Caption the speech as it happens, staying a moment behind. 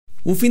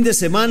Un fin de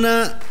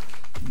semana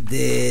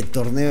de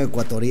torneo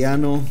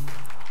ecuatoriano,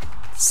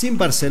 sin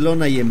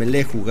Barcelona y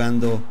Emelec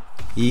jugando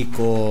y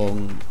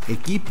con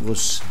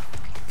equipos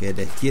que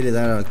les quiere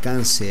dar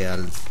alcance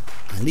al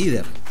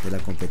líder de la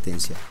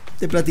competencia.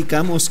 Te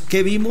platicamos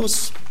qué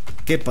vimos,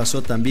 qué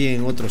pasó también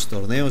en otros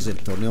torneos del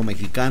torneo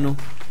mexicano,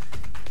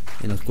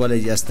 en los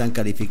cuales ya están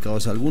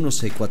calificados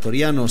algunos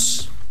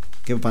ecuatorianos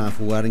que van a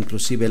jugar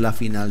inclusive la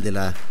final de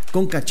la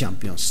Conca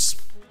Champions.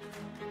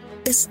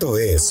 Esto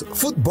es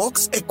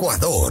Footbox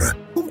Ecuador,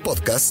 un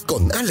podcast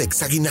con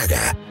Alex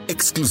Aguinaga,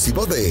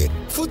 exclusivo de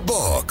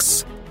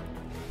Footbox.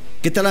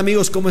 ¿Qué tal,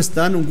 amigos? ¿Cómo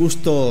están? Un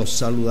gusto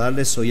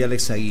saludarles. Soy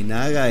Alex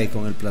Aguinaga y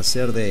con el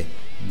placer de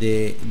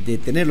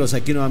tenerlos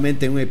aquí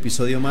nuevamente en un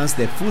episodio más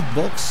de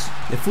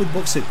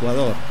Footbox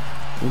Ecuador,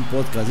 un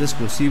podcast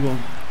exclusivo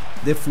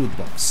de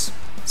Footbox.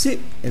 Sí,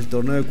 el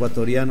torneo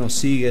ecuatoriano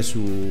sigue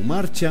su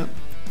marcha.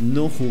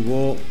 No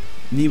jugó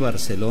ni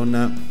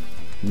Barcelona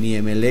ni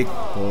Emelec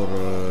por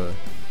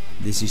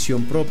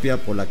decisión propia,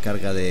 por la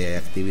carga de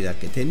actividad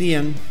que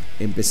tenían.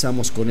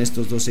 Empezamos con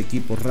estos dos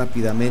equipos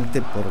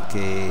rápidamente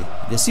porque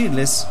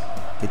decirles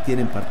que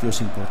tienen partidos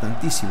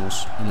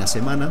importantísimos en la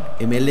semana.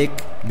 Emelec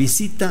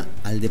visita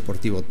al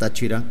Deportivo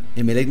Táchira.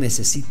 Emelec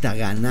necesita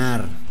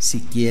ganar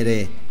si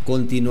quiere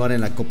continuar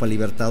en la Copa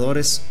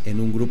Libertadores, en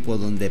un grupo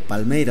donde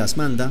Palmeiras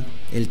manda.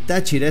 El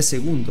Táchira es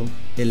segundo,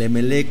 el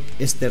Emelec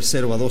es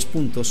tercero a 2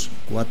 puntos,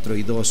 4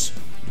 y 2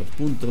 los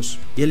puntos,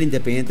 y el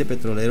Independiente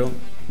Petrolero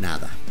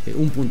nada,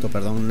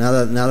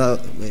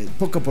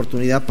 poca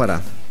oportunidad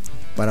para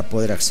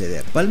poder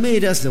acceder.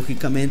 Palmeiras,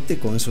 lógicamente,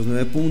 con esos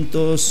 9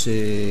 puntos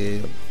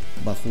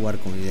va a jugar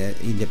con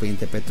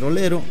Independiente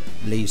Petrolero.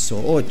 Le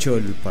hizo 8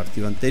 el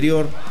partido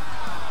anterior.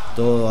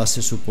 Todo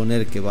hace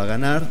suponer que va a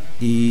ganar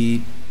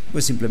y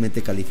pues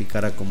simplemente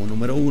calificará como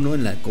número 1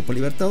 en la Copa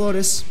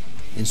Libertadores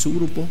en su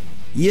grupo.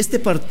 Y este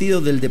partido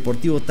del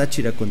Deportivo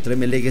Táchira contra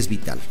Emelec es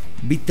vital.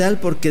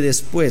 Vital porque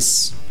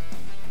después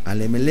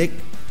al Emelec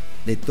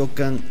le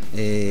tocan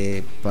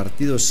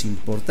partidos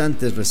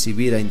importantes,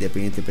 recibir a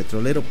Independiente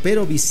Petrolero,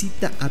 pero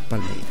visita a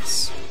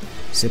Palmeiras.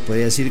 Se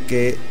podría decir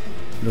que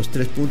los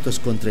 3 puntos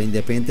contra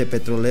Independiente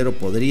Petrolero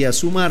podría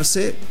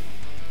sumarse,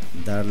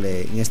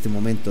 darle en este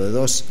momento de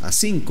 2 a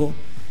 5.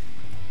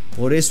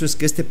 Por eso es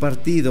que este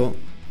partido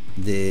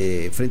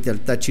de frente al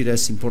Táchira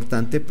es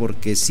importante,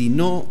 porque si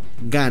no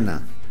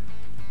gana,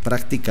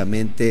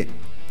 prácticamente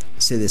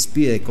se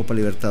despide de Copa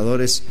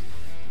Libertadores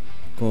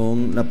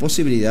con la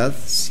posibilidad,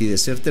 si de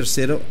ser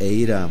tercero, e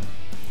ir a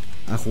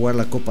jugar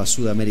la Copa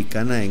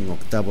Sudamericana en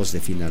octavos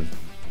de final.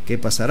 ¿Qué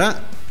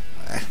pasará?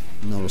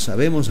 No lo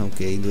sabemos,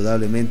 aunque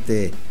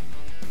indudablemente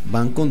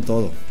van con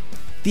todo.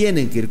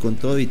 Tienen que ir con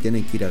todo y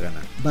tienen que ir a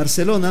ganar.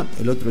 Barcelona,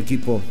 el otro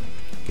equipo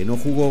que no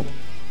jugó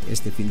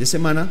este fin de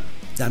semana,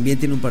 también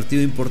tiene un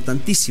partido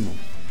importantísimo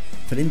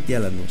frente a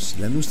Lanús.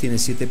 Lanús tiene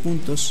 7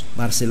 puntos,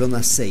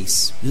 Barcelona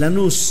 6.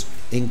 Lanús,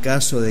 en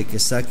caso de que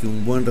saque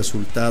un buen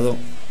resultado,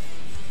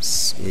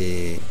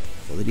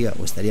 podría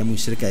o estaría muy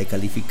cerca de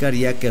calificar,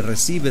 ya que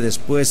recibe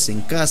después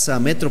en casa a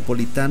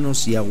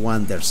Metropolitanos y a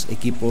Wanderers,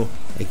 equipo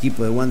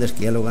de Wanderers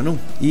que ya lo ganó,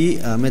 y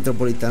a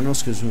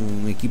Metropolitanos, que es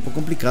un equipo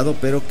complicado,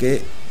 pero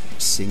que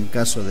en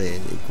caso de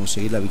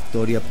conseguir la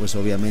victoria, pues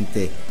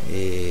obviamente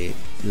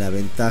la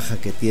ventaja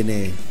que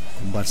tiene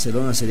con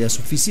Barcelona sería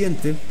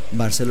suficiente.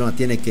 Barcelona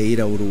tiene que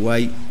ir a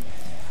Uruguay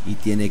y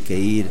tiene que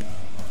ir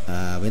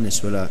a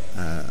Venezuela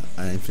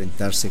a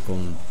enfrentarse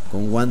con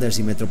Wanderers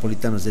y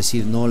Metropolitanos, es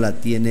decir, no la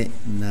tiene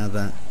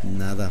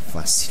nada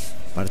fácil.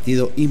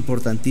 Partido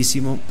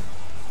importantísimo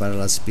para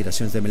las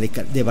aspiraciones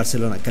de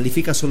Barcelona.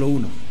 Califica solo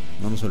uno,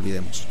 no nos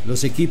olvidemos.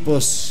 Los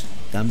equipos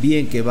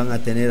también que van a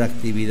tener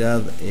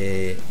actividad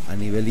a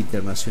nivel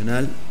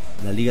internacional: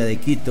 la Liga de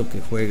Quito, que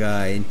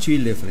juega en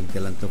Chile frente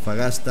al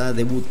Antofagasta.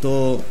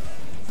 Debutó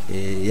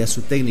ya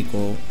su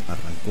técnico,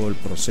 arrancó el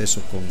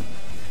proceso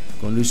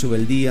con Luis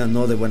Ubeldía,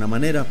 no de buena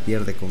manera,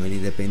 pierde con el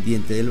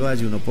Independiente del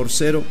Valle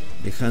 1-0,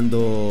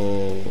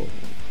 dejando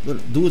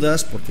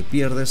dudas porque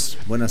pierdes,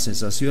 buenas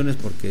sensaciones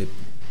porque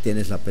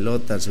tienes la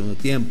pelota al segundo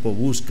tiempo,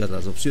 buscas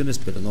las opciones,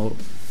 pero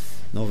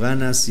no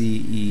ganas,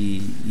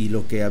 y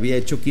lo que había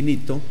hecho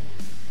Quinito,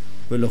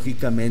 pues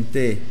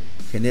lógicamente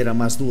genera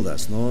más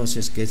dudas, ¿no? Si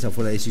es que esa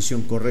fue la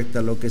decisión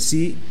correcta. Lo que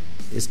sí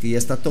es que ya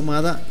está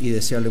tomada, y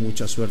desearle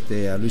mucha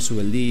suerte a Luis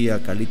Ubeldía,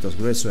 a Carlitos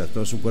Grueso y a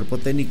todo su cuerpo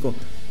técnico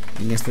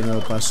en este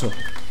nuevo paso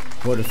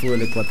por el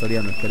fútbol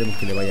ecuatoriano. Esperemos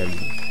que le vaya bien.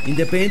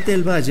 Independiente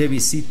del Valle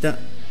visita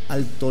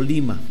al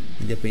Tolima.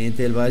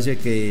 Independiente del Valle,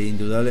 que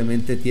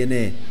indudablemente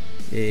tiene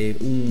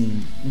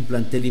un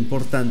plantel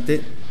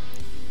importante,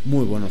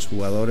 muy buenos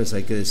jugadores,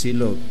 hay que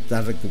decirlo,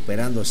 está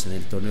recuperándose en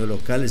el torneo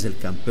local, es el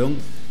campeón,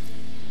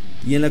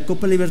 y en la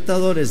Copa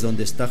Libertadores,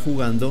 donde está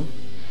jugando,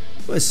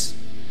 pues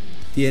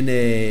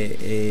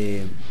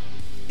tiene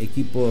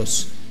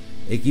equipos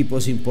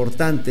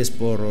importantes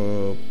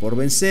por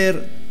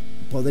vencer.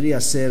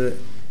 Podría ser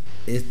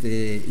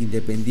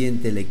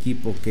Independiente el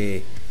equipo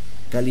que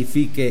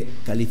califique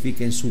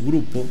en su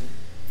grupo.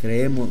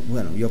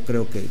 Yo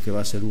creo que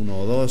va a ser 1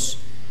 o 2.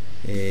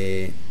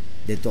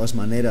 De todas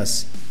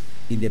maneras,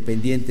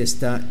 Independiente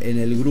está en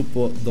el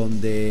grupo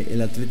donde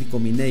el Atlético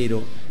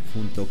Mineiro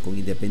junto con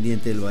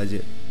Independiente del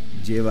Valle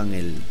llevan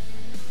el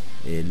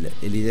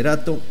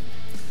liderato,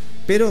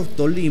 pero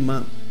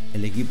Tolima,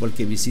 el equipo al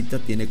que visita,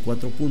 tiene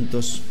 4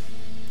 puntos,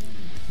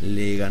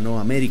 le ganó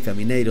América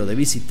Mineiro de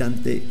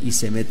visitante y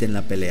se mete en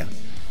la pelea.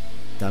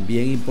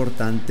 También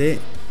importante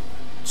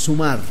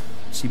sumar,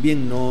 si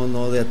bien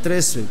no de a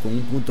 3, con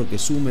un punto que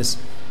sumes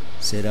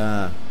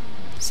será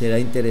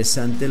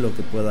interesante lo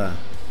que pueda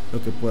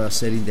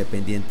hacer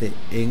Independiente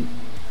en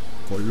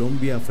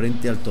Colombia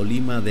frente al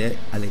Tolima de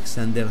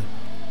Alexander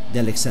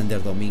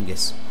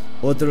Domínguez.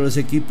 Otro de los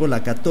equipos,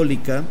 la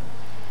Católica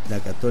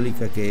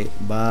que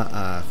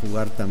va a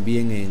jugar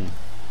también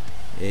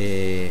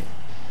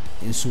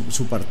en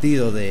su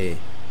partido de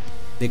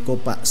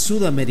Copa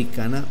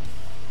Sudamericana.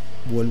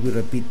 Vuelvo y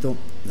repito,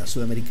 la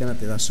Sudamericana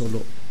te da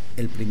solo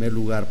el primer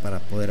lugar para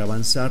poder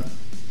avanzar.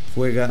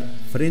 Juega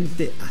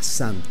frente a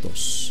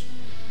Santos,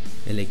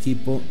 el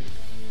equipo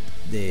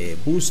de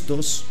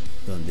Bustos,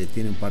 donde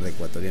tiene un par de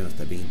ecuatorianos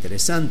también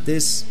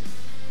interesantes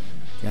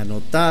que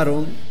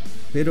anotaron,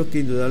 pero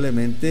que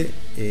indudablemente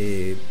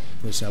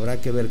pues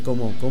habrá que ver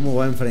cómo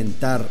va a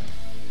enfrentar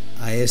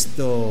a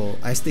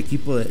este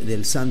equipo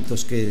del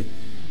Santos, que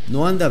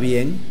no anda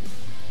bien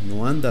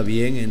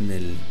en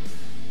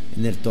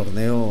el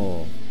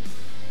torneo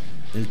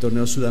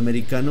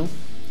sudamericano,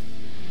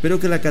 pero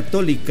que la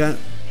Católica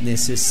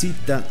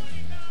necesita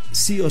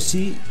sí o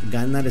sí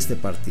ganar este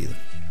partido.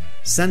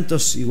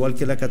 Santos, igual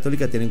que la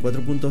Católica, tienen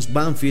 4 puntos.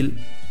 Banfield,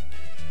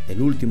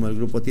 el último del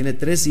grupo, tiene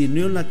 3 y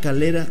Unión La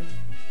Calera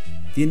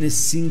tiene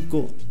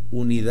 5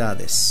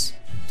 unidades.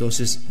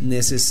 Entonces,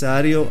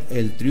 necesario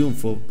el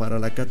triunfo para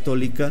la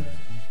Católica,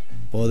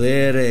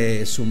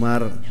 poder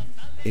sumar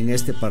en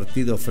este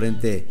partido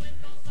frente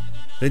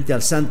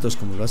al Santos,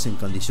 como lo hace en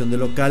condición de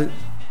local,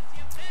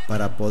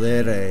 para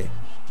poder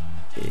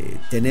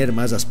tener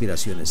más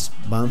aspiraciones.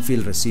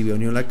 Banfield recibe a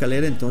Unión La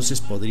Calera,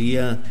 entonces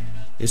podría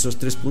esos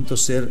 3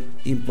 puntos ser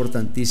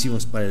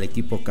importantísimos para el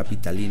equipo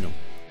capitalino.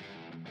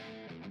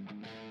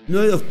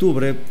 9 de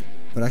octubre,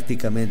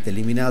 prácticamente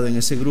eliminado en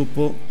ese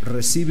grupo,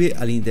 recibe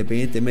al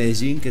Independiente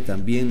Medellín, que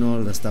también no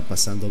la está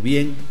pasando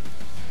bien.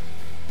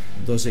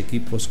 2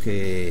 equipos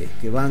que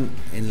van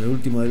en el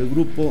último del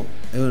grupo.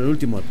 En el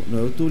último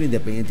 9 de octubre,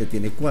 Independiente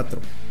tiene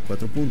 4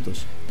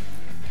 puntos.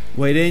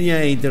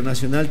 Guaireña e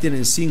Internacional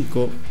tienen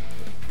 5.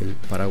 El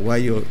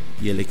paraguayo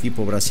y el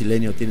equipo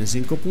brasileño tienen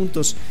 5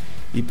 puntos.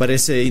 Y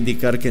parece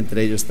indicar que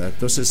entre ellos está.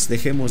 Entonces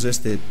dejemos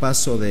este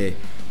paso de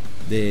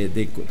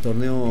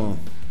torneo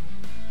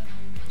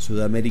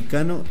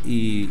sudamericano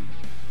y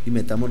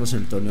metámonos en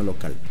el torneo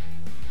local.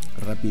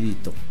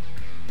 Rapidito.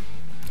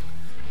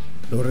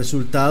 Los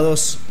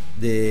resultados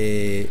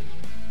del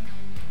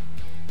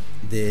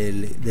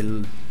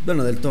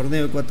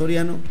torneo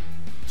ecuatoriano,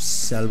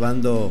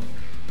 salvando,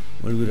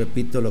 vuelvo y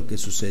repito, lo que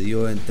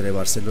sucedió entre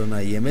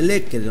Barcelona y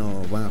Emelec, que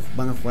no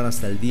van a jugar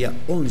hasta el día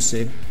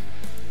 11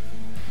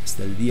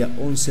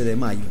 de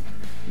mayo.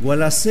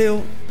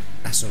 Gualaceo,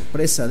 la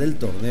sorpresa del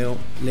torneo,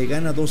 le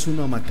gana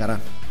 2-1 a Macará,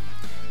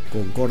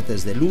 con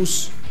cortes de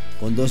luz,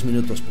 con 2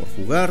 minutos por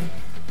jugar.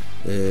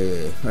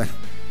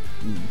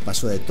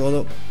 Pasó de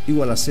todo, y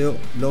Gualaceo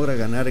logra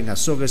ganar en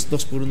Azogues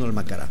 2-1 al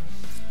Macará.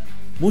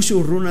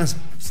 Mucho Runas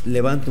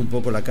levanta un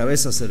poco la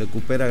cabeza, se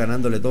recupera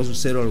ganándole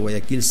 2-0 al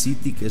Guayaquil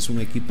City, que es un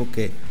equipo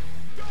que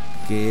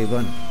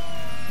bueno,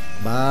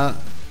 va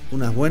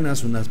unas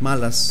buenas, unas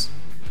malas.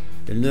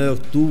 El 9 de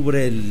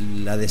octubre,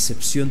 la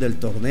decepción del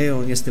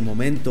torneo en este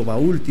momento, va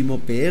último,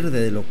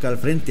 pierde de local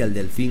frente al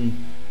Delfín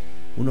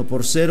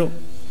 1-0.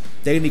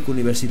 Técnico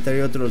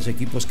Universitario, otro de los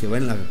equipos que va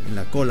en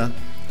la cola,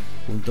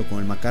 junto con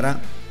el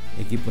Macará,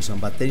 equipo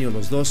zambateño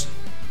los dos,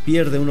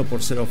 pierde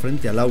 1-0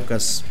 frente al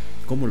Aucas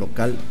como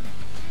local,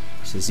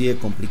 se sigue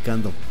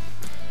complicando.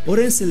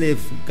 Orense le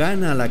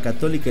gana a la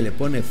Católica y le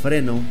pone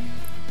freno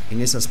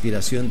en esa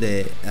aspiración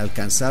de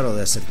alcanzar o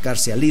de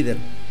acercarse al líder,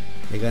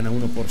 le gana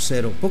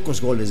 1-0, pocos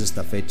goles de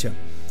esta fecha.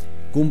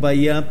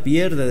 Cumbayá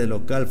pierde de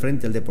local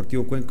frente al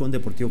Deportivo Cuenca, un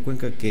Deportivo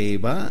Cuenca que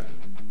va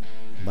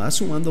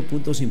sumando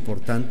puntos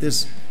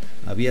importantes.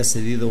 Había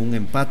cedido un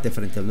empate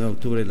frente al 9 de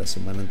octubre la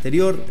semana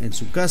anterior en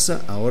su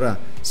casa, ahora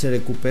se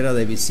recupera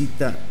de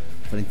visita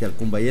frente al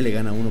Cumbayá, le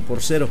gana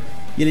 1-0,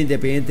 y el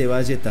Independiente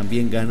Valle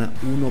también gana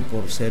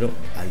 1-0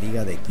 a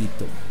Liga de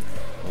Quito.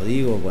 Como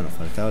digo, bueno,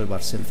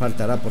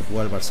 faltará por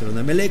jugar el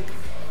Barcelona Emelec,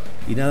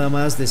 y nada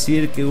más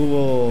decir que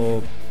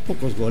hubo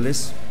pocos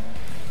goles.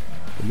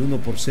 El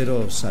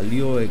 1-0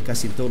 salió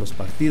casi en todos los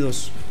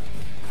partidos,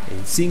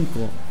 en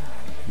 5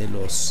 de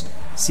los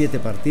 7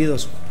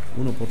 partidos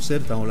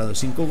 1-0, estamos hablando de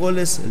 5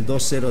 goles. El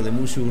 2-0 de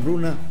Mushi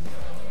Urruna,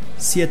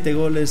 7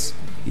 goles,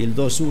 y el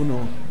 2-1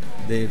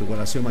 de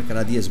Gualaceo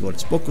Macará, 10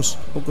 goles. Pocos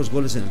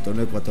goles en el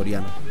torneo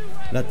ecuatoriano.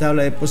 La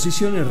tabla de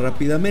posiciones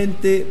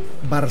rápidamente: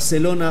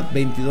 Barcelona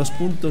 22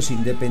 puntos,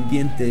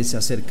 Independiente se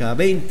acerca a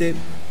 20,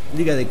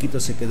 Liga de Quito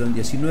se quedó en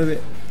 19,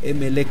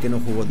 ML que no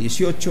jugó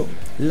 18,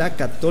 la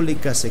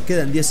Católica se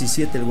queda en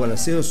 17, el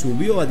Gualaceo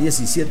subió a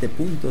 17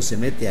 puntos, se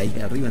mete ahí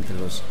arriba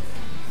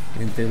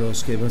entre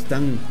los que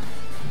están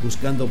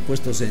buscando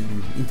puestos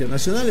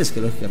internacionales,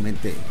 que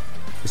lógicamente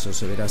eso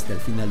se verá hasta el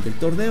final del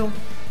torneo.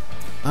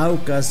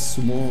 Aucas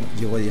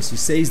llegó a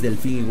 16,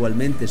 Delfín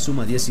igualmente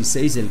suma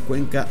 16, el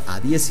Cuenca a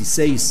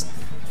 16.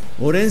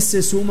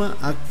 Orense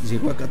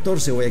llegó a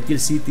 14, Guayaquil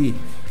City,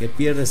 que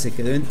pierde, se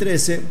quedó en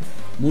 13.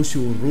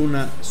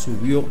 Mushurruna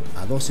subió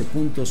a 12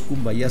 puntos,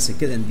 Cumbayá se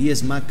queda en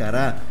 10,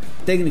 Macará,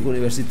 Técnico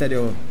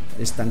Universitario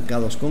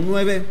estancados con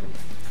 9.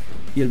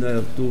 Y el 9 de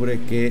octubre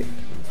que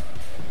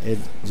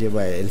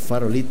lleva el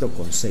Farolito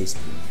con 6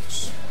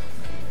 puntos.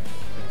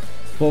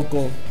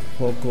 Poco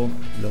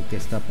lo que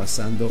está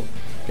pasando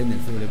en el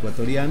fútbol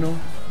ecuatoriano,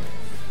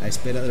 a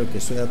espera de lo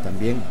que suceda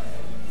también.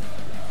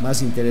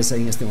 Más interesa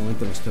en este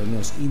momento los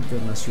torneos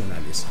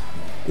internacionales.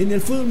 En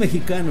el fútbol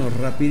mexicano,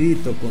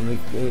 rapidito, con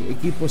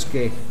equipos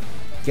que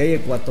hay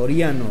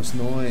ecuatorianos,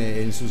 ¿no?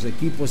 En sus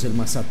equipos, el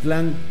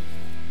Mazatlán,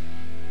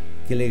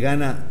 que le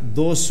gana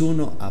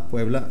 2-1 a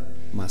Puebla.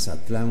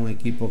 Mazatlán, un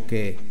equipo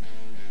que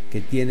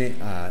tiene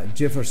a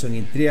Jefferson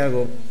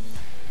Intriago,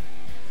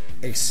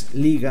 ex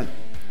liga,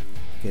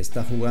 que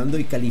está jugando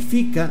y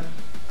califica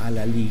a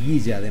la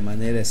liguilla de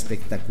manera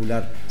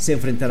espectacular. Se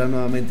enfrentarán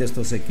nuevamente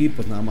estos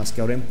equipos, nada más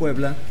que ahora en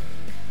Puebla,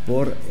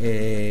 por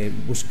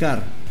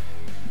buscar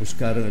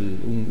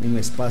un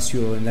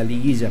espacio en la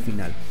liguilla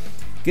final.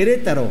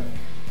 Querétaro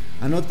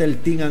anota el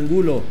Team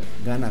Angulo,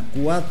 gana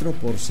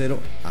 4-0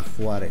 a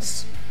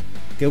Juárez.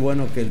 Qué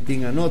bueno que el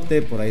Team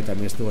anote. Por ahí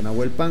también estuvo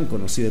Nahuel Pan,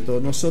 conocido de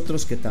todos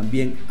nosotros, que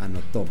también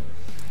anotó.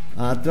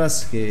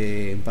 Atlas,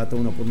 que empata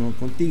 1-1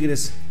 con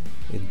Tigres,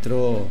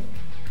 entró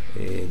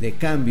de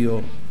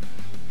cambio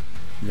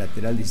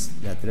lateral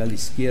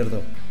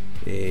izquierdo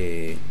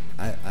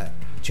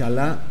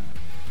Chalá,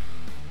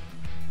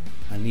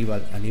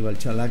 Aníbal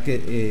Chalá,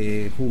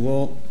 que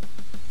jugó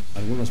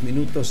algunos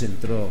minutos,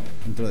 entró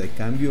de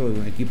cambio,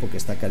 un equipo que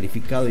está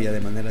calificado ya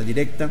de manera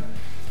directa.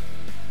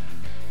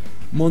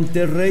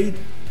 Monterrey,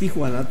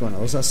 Tijuana,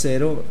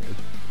 2-0.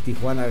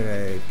 Tijuana,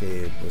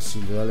 que pues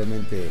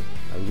indudablemente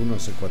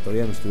algunos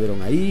ecuatorianos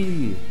estuvieron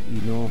ahí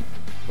y no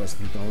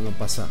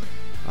pasa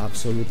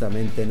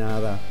absolutamente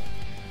nada.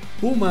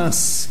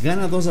 Pumas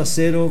gana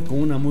 2-0 con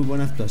una muy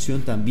buena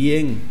actuación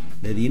también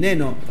de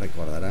Dineno.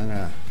 Recordarán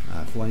a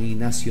Juan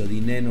Ignacio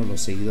Dineno,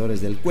 los seguidores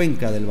del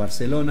Cuenca, del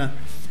Barcelona.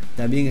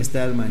 También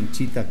está el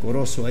Manchita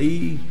Corozo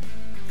ahí.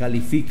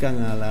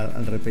 Califican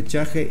al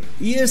repechaje.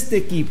 Y este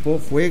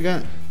equipo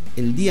juega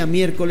el día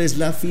miércoles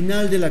la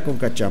final de la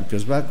Conca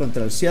Champions. Va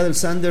contra el Seattle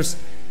Sounders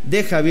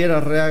de Javier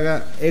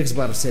Arreaga, ex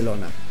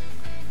Barcelona.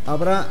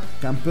 Habrá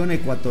campeón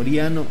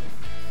ecuatoriano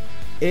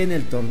en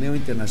el torneo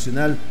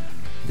internacional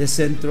de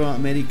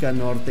Centroamérica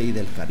Norte y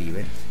del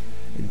Caribe.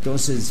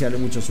 Entonces, desearle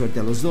mucha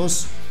suerte a los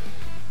dos.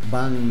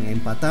 Van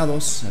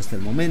empatados hasta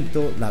el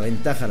momento. La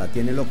ventaja la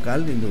tiene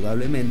local,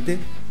 indudablemente,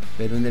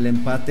 pero en el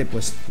empate,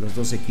 pues los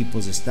dos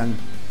equipos están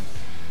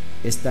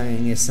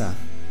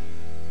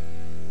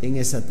en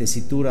esa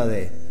tesitura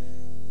de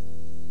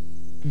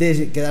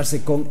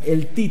quedarse con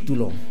el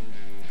título.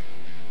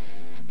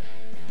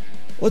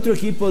 Otro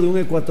equipo de un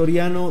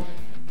ecuatoriano,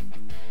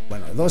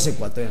 dos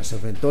ecuatorianos, se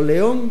enfrentó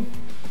León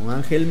con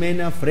Ángel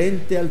Mena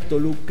frente al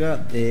Toluca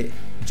de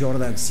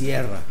Jordan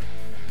Sierra.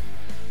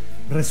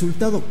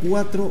 Resultado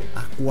 4-4.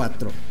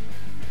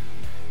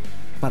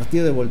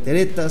 Partido de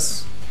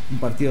volteretas, un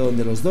partido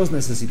donde los dos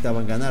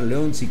necesitaban ganar.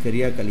 León, si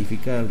quería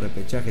calificar al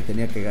repechaje,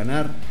 tenía que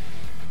ganar.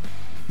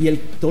 Y el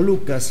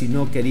Toluca, si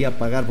no quería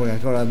pagar, porque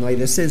ahora no hay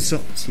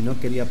descenso, si no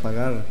quería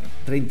pagar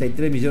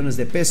 33 millones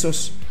de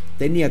pesos,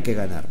 tenía que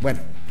ganar. Bueno,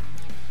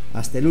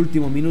 hasta el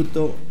último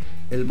minuto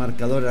el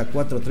marcador era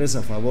 4-3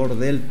 a favor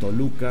del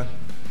Toluca.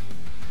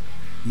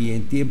 Y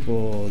en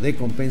tiempo de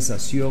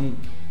compensación,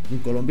 un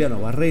colombiano,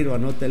 Barreiro,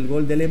 anota el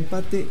gol del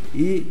empate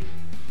y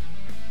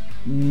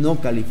no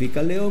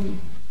califica León.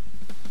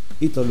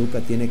 Y Toluca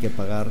tiene que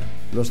pagar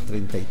los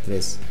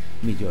 33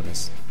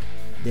 millones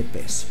de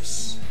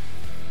pesos.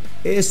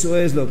 Eso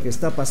es lo que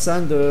está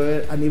pasando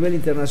a nivel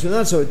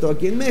internacional, sobre todo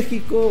aquí en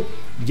México.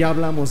 Ya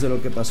hablamos de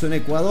lo que pasó en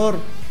Ecuador.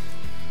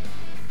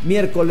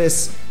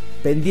 Miércoles,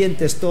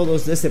 pendientes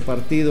todos de este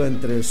partido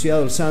entre el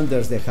Seattle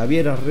Sounders de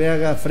Javier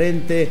Arreaga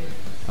frente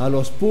a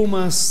los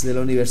Pumas de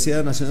la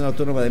Universidad Nacional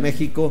Autónoma de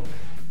México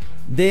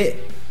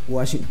de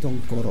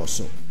Washington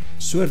Corozo.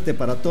 Suerte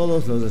para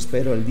todos, los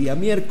espero el día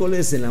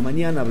miércoles. En la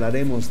mañana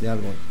hablaremos de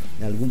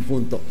algún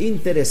punto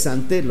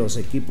interesante, los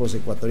equipos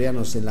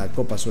ecuatorianos en la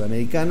Copa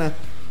Sudamericana,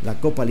 la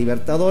Copa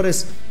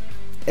Libertadores.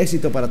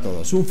 Éxito para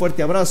todos. Un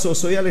fuerte abrazo,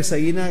 soy Alex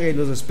Aguinaga y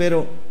los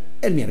espero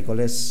el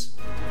miércoles.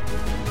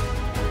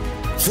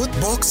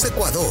 Footbox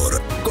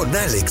Ecuador con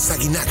Alex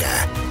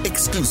Aguinaga,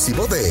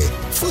 exclusivo de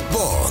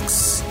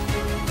Footbox.